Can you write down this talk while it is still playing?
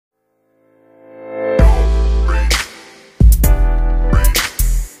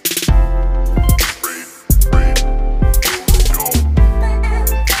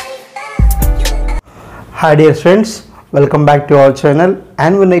Hi dear friends, welcome back to our channel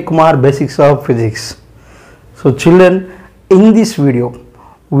and Vinay Kumar Basics of Physics. So children, in this video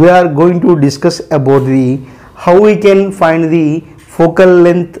we are going to discuss about the how we can find the focal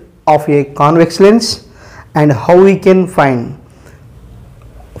length of a convex lens and how we can find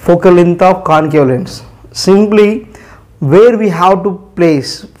focal length of concave lens. Simply where we have to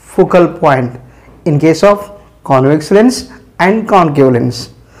place focal point in case of convex lens and concave lens.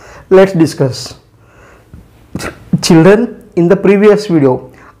 Let's discuss. Children, in the previous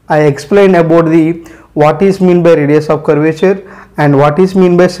video I explained about the what is mean by radius of curvature and what is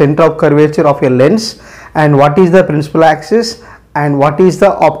mean by center of curvature of a lens and what is the principal axis and what is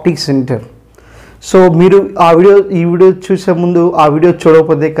the optic center. So మీరు ఈ video చూసే ముందు ఆ video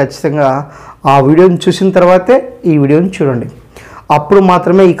చూడకపోతే ఖచ్చితంగా ఆ వీడియోని చూసిన తర్వాతే ఈ వీడియోని చూడండి, అప్పుడు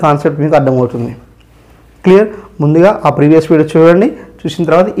మాత్రమే ఈ కాన్సెప్ట్ మీకు అర్థమవుతుంది. క్లియర్? ముందుగా ఆ ప్రీవియస్ వీడియో చూడండి, చూసిన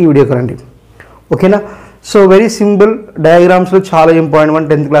తర్వాత ఈ వీడియోకి రండి. ఓకేనా? సో వెరీ సింపుల్, డయాగ్రామ్స్లో చాలా ఇంపార్టెంట్ వన్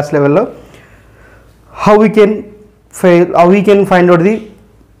 10th క్లాస్ లెవెల్లో how we can find out the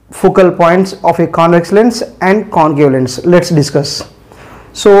focal points of a convex lens and concave lens. Let's discuss.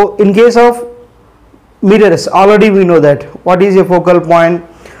 So in case of mirrors, already we know that what is a focal point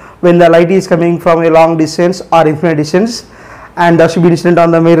when the light is coming from a long distance or infinite distance, and that should be incident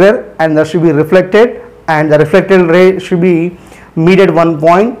on the mirror and that should be reflected, and the reflected ray should be meet at one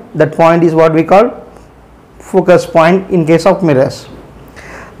point. That point is what we call focus point in case of mirrors.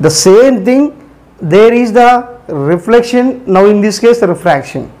 The same thing, there is the reflection, now in this case the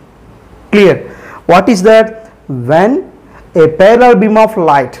refraction. Clear? What is that? When a parallel beam of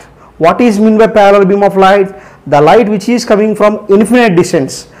light, what is mean by parallel beam of light? The light which is coming from infinite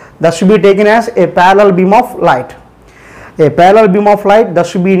distance, that should be taken as a parallel beam of light. A parallel beam of light that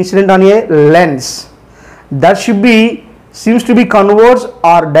should be incident on a lens, that should be seems to be converged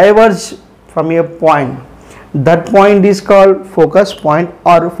or diverge from a point. That point is called focus point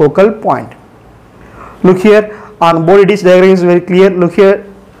or focal point. Look here, on board it is diagram is very clear. Look here,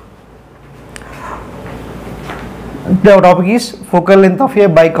 the topic is focal length of a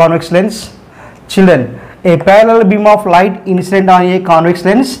biconvex lens. Children, a parallel beam of light incident on a convex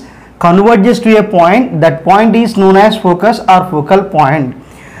lens converges to a point. That point is known as focus or focal point,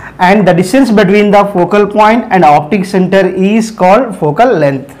 and the distance between the focal point and optic center is called focal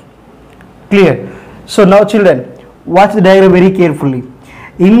length. Clear? So now children, watch the diagram very carefully.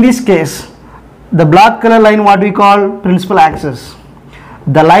 In this case, the black color line what we call principal axis,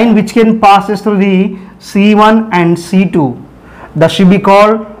 the line which can passes through the C1 and C2, that should be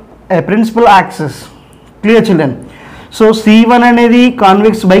called a principal axis. Clear children? So C1 అనేది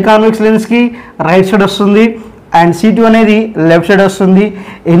convex by convex lens కి right side వస్తుంది and C2 అనేది left side వస్తుంది.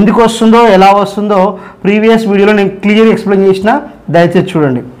 ఎందుకు వస్తుందో ఎలా వస్తుందో previous వీడియోలో నేను క్లియర్ ఎక్స్ప్లెయిన్ చేసిన, దయచేసి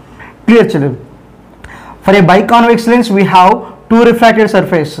చూడండి. Clear children? For a biconvex lens we have two refracted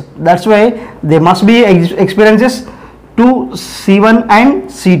surface, that's why there must be experiences to C1 and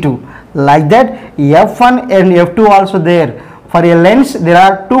C2. Like that F1 and F2 also there. For a lens there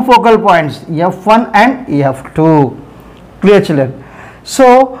are two focal points, F1 and F2. Clear children? So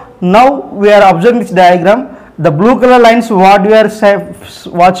now we are observing this diagram. The blue color lines what we are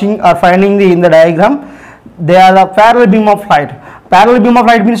watching or finding in the diagram, they are the parallel beam of light. Parallel beam of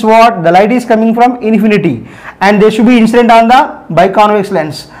light means what? The light is coming from infinity and they should be incident on the biconvex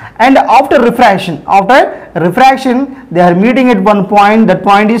lens, and after refraction they are meeting at one point. That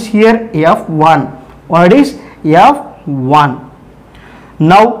point is here F1. What is F1?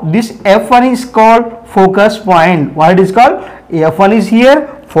 Now this F1 is called focus point. What it is called? F1 is here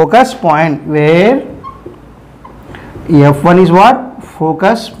focus point, where F1 is what?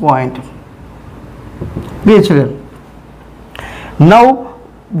 Focus point. Clear children? Now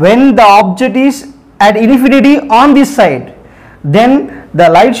when the object is at infinity on this side, then the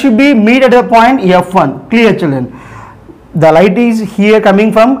light should be meet at the point F1. Clear children? The light is here coming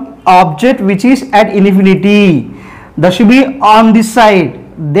from object which is at infinity, that should be on this side.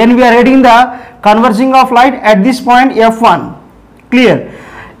 Then we are getting the converging of light at this point F1. Clear?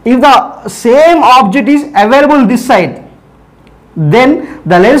 If the same object is available this side, then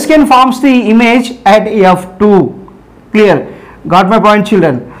the lens can forms the image at F2. Clear? Got my point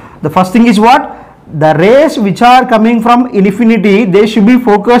children? The first thing is what? The rays which are coming from infinity, they should be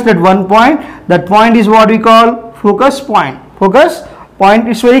focused at one point. That point is what we call focus point. Focus point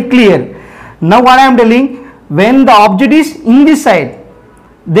is very clear. Now what I am telling, when the object is in this side,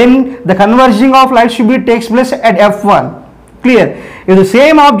 then the converging of light should be takes place at F1. Clear? If the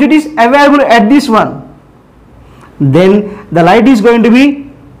same object is available at this one, then the light is going to be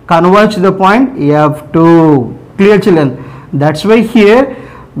converged to the point F2. Clear children? That's why here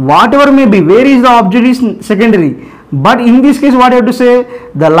whatever may be, where is the object is secondary, but in this case what I have to say,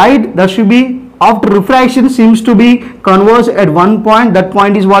 the light that should be after refraction seems to be converged at one point. That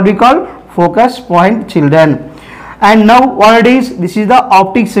point is what we call focus point, children. And now what it is, this is the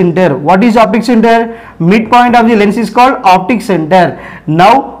optic center. What is optic center? Midpoint of the lens is called optic center.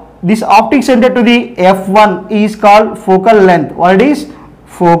 Now this optic center to the f1 is called focal length. What it is?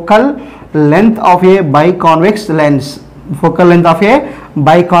 Focal length of a biconvex lens. Focal length of a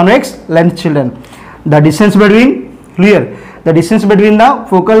biconvex lens, children. The distance between, clear, the distance between the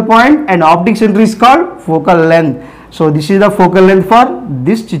focal point and optic center is called focal length. So this is the focal length for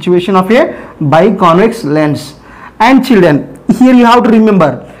this situation of a biconvex lens. And children, here you have to remember,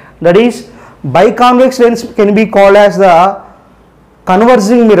 that is biconvex lens can be called as the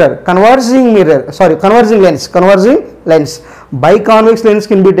converging lens. Biconvex lens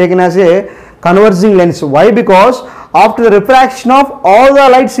can be taken as a converging lens. Why? Because after the refraction of all the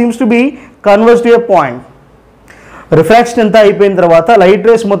light seems to be converged to a point. Refraction అంతా అయిపోయిన తర్వాత light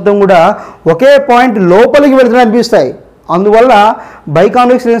race మొత్తం కూడా ఒకే point లోపలికి వెళ్తున్నా అనిపిస్తాయి. అందువల్ల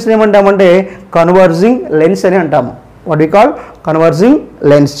biconvex lens ఏమంటామంటే కన్వర్జింగ్ లెన్స్ అని అంటాము. What we call converging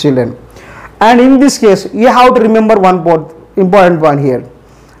lens, children. And in this case you have to remember one important point here.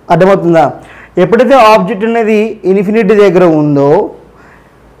 అర్థమవుతుందా? ఎప్పుడైతే ఆబ్జెక్ట్ అనేది ఇన్ఫినిటీ దగ్గర ఉందో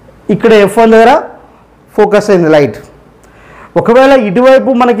ఇక్కడ F1 దగ్గర ఫోకస్ అయింది లైట్. ఒకవేళ ఇటువైపు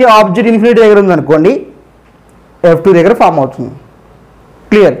మనకి ఆబ్జెక్ట్ ఇన్ఫినిటీ దగ్గర ఉందనుకోండి, F2 దగ్గర ఫామ్ అవుతుంది.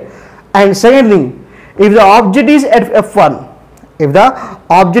 Clear? And second thing, if the object is at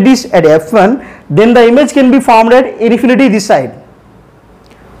F1, then the image can be formed at infinity this side.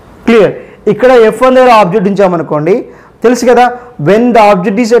 Clear? ఇక్కడ F1 దగ్గర ఆబ్జెక్ట్ ఉంచామనుకోండి, తెలుసు కదా, when the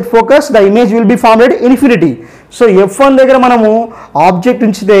object is at focus the image will be formed at infinity. So F1 దగ్గర మనము object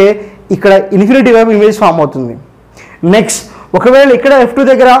ఉంచితే ఇక్కడ infinity వైపు image form అవుతుంది. నెక్స్ట్ ఒకవేళ ఇక్కడ F2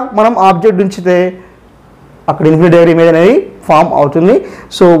 దగ్గర మనం ఆబ్జెక్ట్ ఉంచితే అక్కడ ఇన్ఫినిటీ దగ్గర ఇమేజ్ అనేది ఫామ్ అవుతుంది.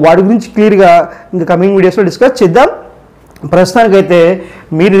 సో వాటి గురించి క్లియర్గా ఇంకా కమింగ్ వీడియోస్లో డిస్కస్ చేద్దాం. ప్రస్తుతానికైతే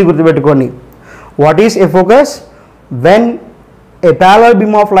మీరు ఇది గుర్తుపెట్టుకోండి. What is a focus? When a parallel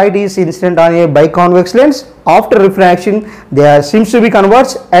beam of light is incident on a biconvex lens, after refraction there seems to be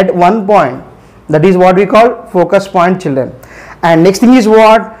converged at one point. That is what we call focus point, children. And next thing is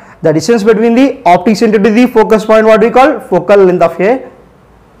what? The distance between the optic center to the focus point, what we call focal length of a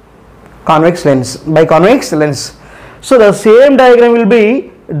convex lens, biconvex lens. So the same diagram will be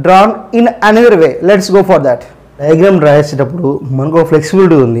drawn in another way. Let's go for that. Diagram రాసేటప్పుడు మనకు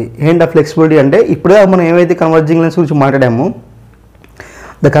flexibility ఉంది. ఏంటి ఆ flexibility అంటే, ఇప్పుడే మనం ఏమైతే converging lens గురించి మాట్లాడామో,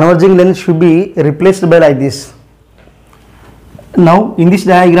 the converging lens should be replaced by like this. Now in this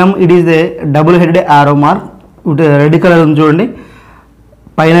diagram it is a double headed arrow mark. Red colour ఉంది చూడండి,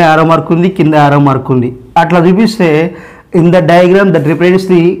 పైన arrow mark ఉంది, కింద arrow mark ఉంది. అట్లా చూపిస్తే in the diagram that represents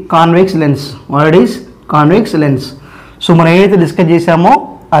the convex lens. What it is? Convex lens. So మనం ఏదైతే డిస్కస్ చేసామో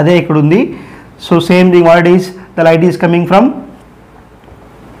అదే ఇక్కడ ఉంది. So same thing, what it is? The light is coming from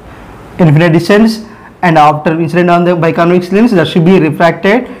infinite distance, and after incident on the biconvex lens that should be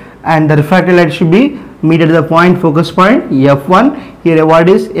refracted, and the refracted light should be meet at the point focus point F1. Here what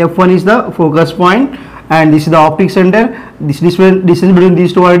is F1 is the focus point, and this is the optic center. This distance between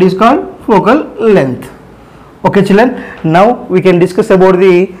these two, what it is called focal length. Okay children, now we can discuss about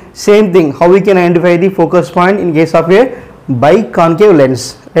the same thing, how we can identify the focus point in case of a biconcave lens.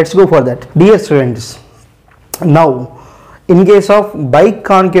 Let's go for that. Dear students, now in case of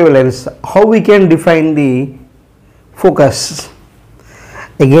biconcave lens, how we can define the focus?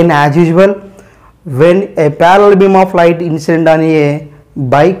 Again as usual, when a parallel beam of light incident on a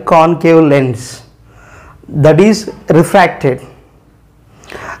biconcave lens that is refracted,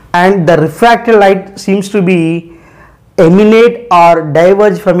 and the refracted light seems to be emanate or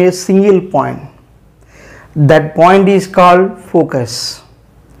diverge from a single point, that point is called focus.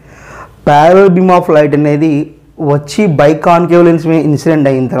 Parallel beam of light అనేది వచ్చి biconcave lens మీద incident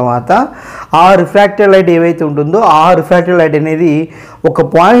అయిన తర్వాత ఆ refracted light ఏవైతే ఉంటుందో ఆ refracted light అనేది ఒక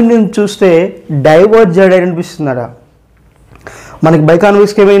పాయింట్ నుంచి చూస్తే డైవర్జ్ చేయడం అనిపిస్తుందట. మనకి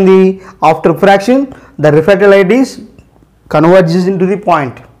బైకాన్వేక్స్కి ఏమైంది? After refraction the refracted light is converges in to the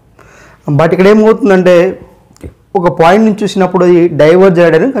point. But ఇక్కడ ఏమవుతుందంటే ఒక పాయింట్ నుంచి చూసినప్పుడు అది డైవర్జ్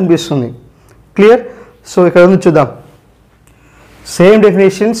చేయడం కనిపిస్తుంది. క్లియర్? సో ఇక్కడ ఉంది చూద్దాం. Same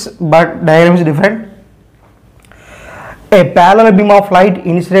definitions but diagram is different. A parallel beam of light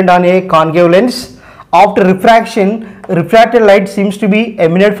incident on a concave lens, after refraction refracted light seems to be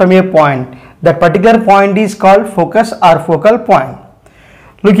emanate from a point. That particular point is called focus or focal point.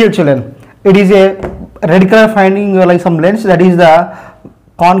 Look here children, it is a red color finding like some lens, that is the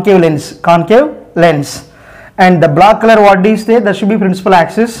concave lens. and the black color what is there, that should be principal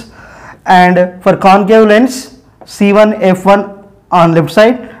axis. And for concave lens, C1 F1 on left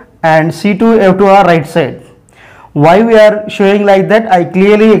side and C2 F2 are right side. Why we are showing like that, I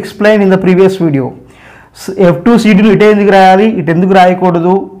clearly explained in the previous video. F2 C2 ఇటు ఎందుకు రాయాలి, ఇటు ఎందుకు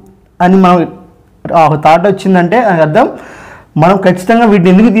రాయకూడదు అని మనం thought వచ్చిందంటే అర్థం మనం ఖచ్చితంగా వీటిని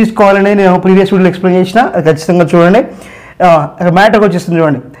ఎందుకు తీసుకోవాలని నేను ప్రీవియస్ వీడియోలో ఎక్స్ప్లెయిన్ చేసిన, ఖచ్చితంగా చూడండి. మ్యాటర్కి వచ్చేస్తుంది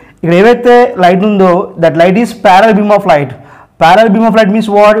చూడండి. ఇక్కడ ఏవైతే లైట్ ఉందో that light is parallel beam of light. Parallel beam of light means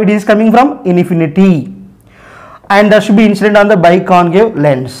what? It is coming from infinity and that should be incident on the biconcave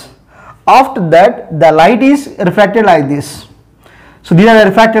lens. After that the light is refracted like this. So these are the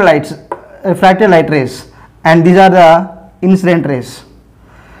refracted light rays and these are the incident rays.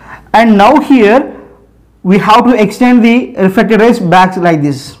 And now here we have to extend the refracted rays back like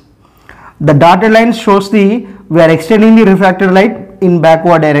this. The dotted line shows we are extending the refracted light in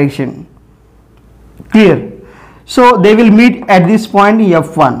backward direction. Clear? So they will meet at this point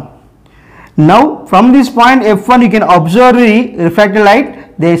F1. Now from this point F1 you can observe the refracted light.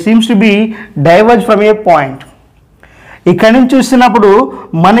 They seems to be diverge from a point. ఇక్కడ నుంచి చూస్తున్నప్పుడు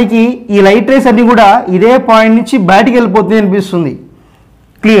మనకి ఈ light race అన్ని కూడా ఇదే point నుంచి బయటికి వెళ్ళిపోతుంది అనిపిస్తుంది.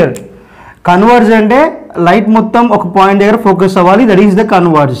 క్లియర్? కన్వర్జ్ అంటే లైట్ మొత్తం ఒక పాయింట్ దగ్గర ఫోకస్ అవ్వాలి, that is the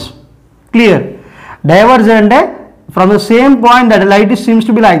converge. Clear? Diverge అంటే from the same point that light seems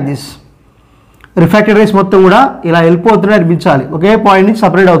to be like this. Refracted race మొత్తం కూడా ఇలా వెళ్ళిపోతున్నాయి అనిపించాలి, ఒకే పాయింట్ నుంచి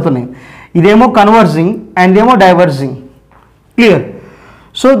సపరేట్ అవుతున్నాయి. ఇదేమో కన్వర్జింగ్ అండ్ ఇదేమో diverging. Clear?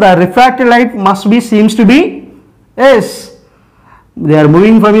 So the refracted light must be seems to be yes, they are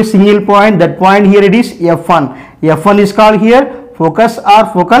moving from a single point. That point here it is F1. F1 is called here focus or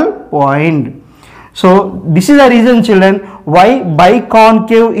focal point. So this is the reason children why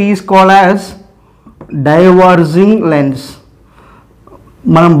biconcave is called as diverging lens.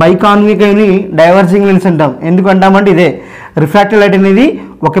 మనం బైకాన్వేవ్ని diverging lens అంటాం. ఎందుకు అంటామంటే ఇదే refracted light అనేది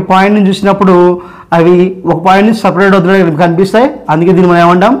ఒక point నుంచి చూసినప్పుడు అవి ఒక పాయింట్ నుంచి సపరేట్ అవుతున్నాయి కనిపిస్తాయి, అందుకే దీన్ని మనం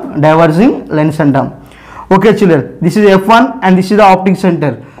ఏమంటాం డైవర్జింగ్ లెన్స్ అంటాం. Okay children, this is F1 and this is the optic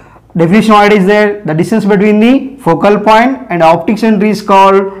center. Definition what is there? The distance between the focal point and optic center is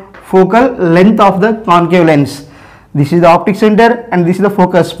called focal length of the concave lens. This is the optic center and this is the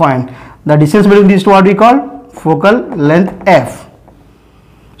focus point. The distance between these two what we call focal length F.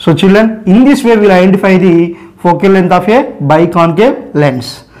 So children, in this way we will identify the focal length of a biconcave lens.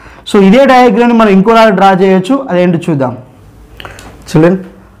 So ఇదే diagram మనం ఇంకోలా draw చేయొచ్చు, అదేంటో చూద్దాం. Children,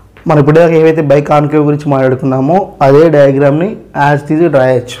 మనం ఇప్పుడు ఏవైతే biconcave గురించి మాట్లాడుకున్నామో అదే డయాగ్రామ్ని యాజ్ తీసి డ్రా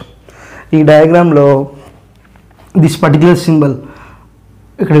చేయొచ్చు. ఈ డయాగ్రామ్లో దిస్ పర్టికులర్ సింబల్,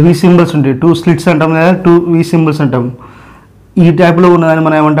 ఇక్కడ వి సింబల్స్ ఉంటాయి, 2 స్లిట్స్ అంటాం లేదా 2 వి సింబల్స్ అంటాం. ఈ టైప్లో ఉన్నదాన్ని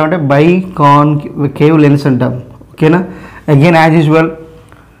మనం ఏమంటామంటే బైకాన్కేవ్ లెన్స్ అంటాం. ఓకేనా? Again as usual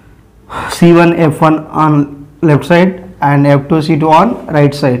C1 F1 on left side and F2 C2 on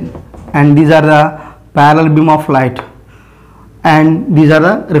right side and these are the parallel beam of light and these are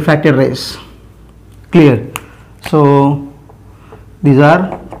the refracted rays. Clear? So these are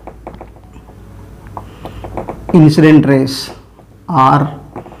incident rays or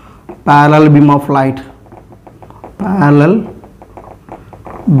parallel beam of light, parallel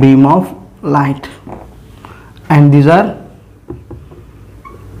beam of light, and these are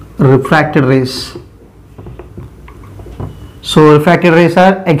refracted rays. So refracted rays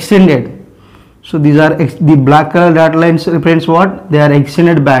are extended. So these are the black color dot lines represents what? They are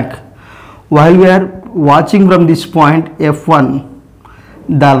extended back. While we are watching from this point F1,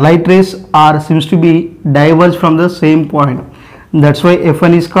 the light rays seems to be diverged from the same point. That's why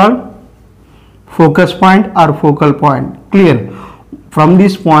F1 is called focus point or focal point. Clear? From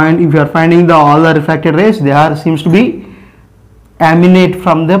this point, if you are finding all the refracted rays, they seems to be emanate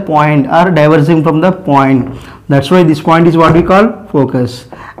from the point or diverging from the point. That's why this point is what we call focus,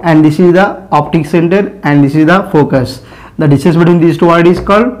 and this is the optic center and this is the focus. The distance between these two what is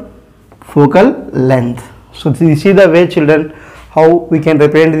called focal length. So this is the way children how we can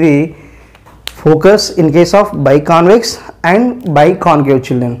represent the focus in case of biconvex and biconcave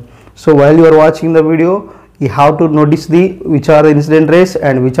children. So while you are watching the video, you have to notice which are the incident rays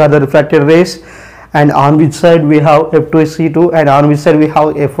and which are the refracted rays, and on which side we have F2 C2 and on which side we have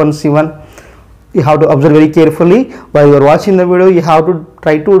F1 C1. You have to observe very carefully. While you are watching the video, you have to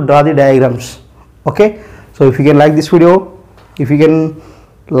try to draw the diagrams. Okay? So if you can like this video, if you can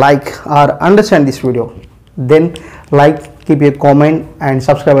like or understand this video, then like, keep a comment and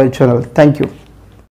subscribe our channel. Thank you.